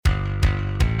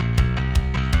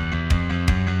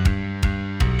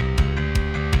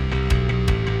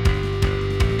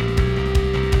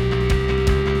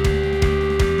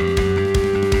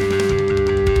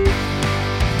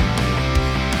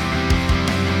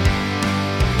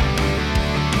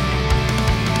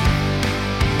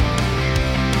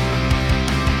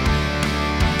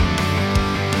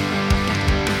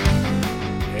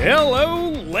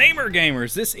Lamer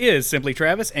Gamers. This is Simply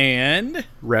Travis and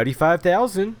Rowdy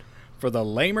 5000 for the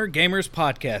Lamer Gamers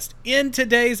podcast. In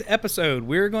today's episode,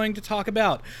 we're going to talk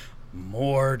about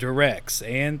more directs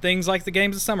and things like the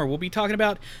games of summer. We'll be talking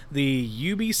about the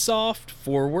Ubisoft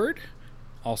Forward,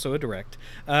 also a direct,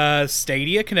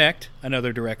 Stadia Connect,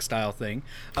 another direct style thing.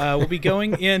 We'll be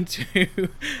going into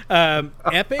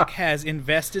Epic has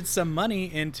invested some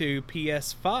money into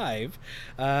PS5,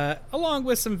 along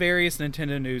with some various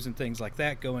Nintendo news and things like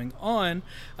that going on,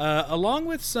 along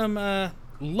with some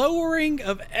lowering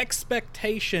of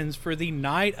expectations for the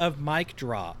night of mic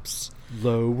drops.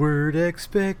 Lowered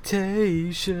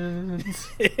expectations.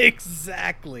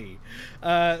 Exactly.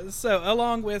 So,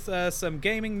 along with some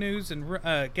gaming news and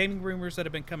gaming rumors that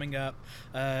have been coming up,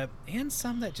 and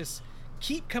some that just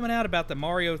keep coming out about the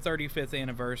Mario 35th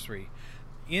anniversary.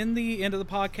 In the end of the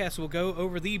podcast, we'll go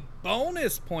over the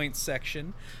bonus points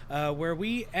section, where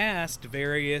we asked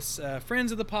various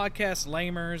friends of the podcast,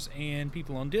 lamers, and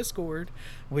people on Discord,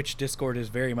 which Discord is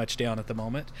very much down at the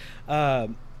moment,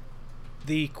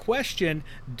 the question,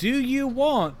 do you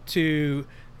want to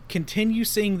continue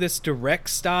seeing this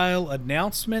direct style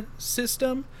announcement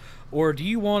system, or do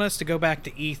you want us to go back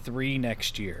to E3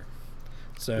 next year?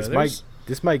 So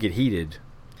this might get heated.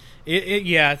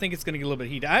 Yeah, I think it's going to get a little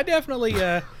bit heated. I definitely,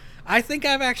 I think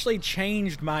I've actually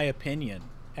changed my opinion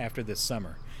after this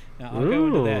summer. Now, I'll go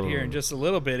into that here in just a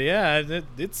little bit. Yeah,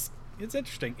 it's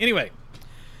interesting. Anyway,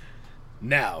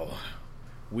 now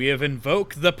we have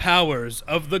invoked the powers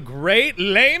of the great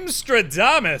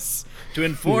Lamestradamus to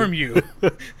inform you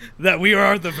that we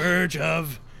are on the verge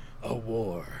of a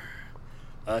war.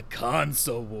 A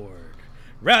console war.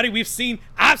 Rowdy,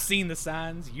 I've seen the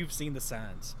signs, you've seen the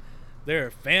signs. There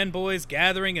are fanboys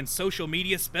gathering in social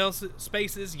media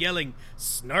spaces yelling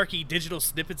snarky digital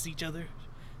snippets at each other.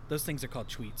 Those things are called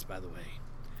tweets, by the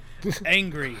way.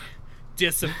 Angry,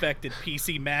 disaffected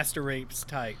PC master rapes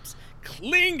types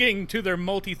clinging to their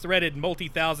multi-threaded,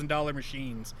 multi-$1,000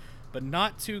 machines, but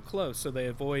not too close so they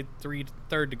avoid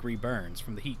third-degree burns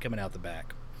from the heat coming out the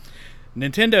back.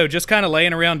 Nintendo just kind of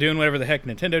laying around doing whatever the heck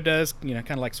Nintendo does,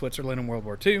 kind of like Switzerland in World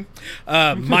War II.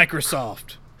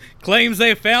 Microsoft claims they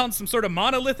have found some sort of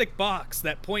monolithic box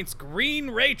that points green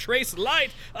ray trace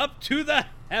light up to the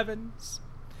heavens.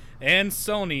 And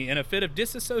Sony, in a fit of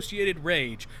disassociated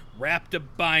rage, wrapped a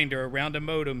binder around a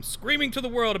modem, screaming to the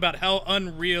world about how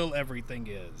unreal everything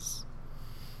is.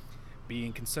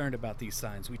 Being concerned about these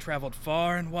signs, we traveled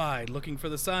far and wide looking for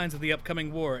the signs of the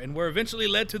upcoming war, and were eventually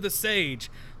led to the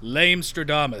sage,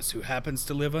 Lamestradamus, who happens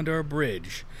to live under a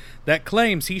bridge, that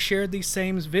claims he shared these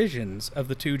same visions of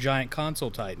the two giant console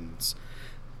titans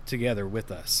together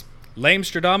with us.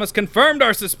 Lamestradamus confirmed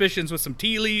our suspicions with some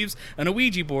tea leaves, an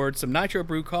Ouija board, some Nitro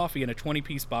Brew coffee, and a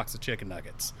 20-piece box of chicken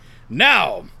nuggets.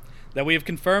 Now that we have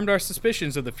confirmed our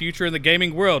suspicions of the future in the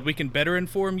gaming world, we can better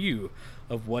inform you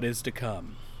of what is to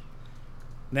come.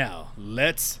 Now,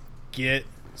 let's get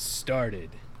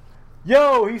started.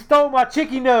 Yo, he stole my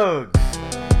chicken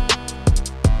nugs!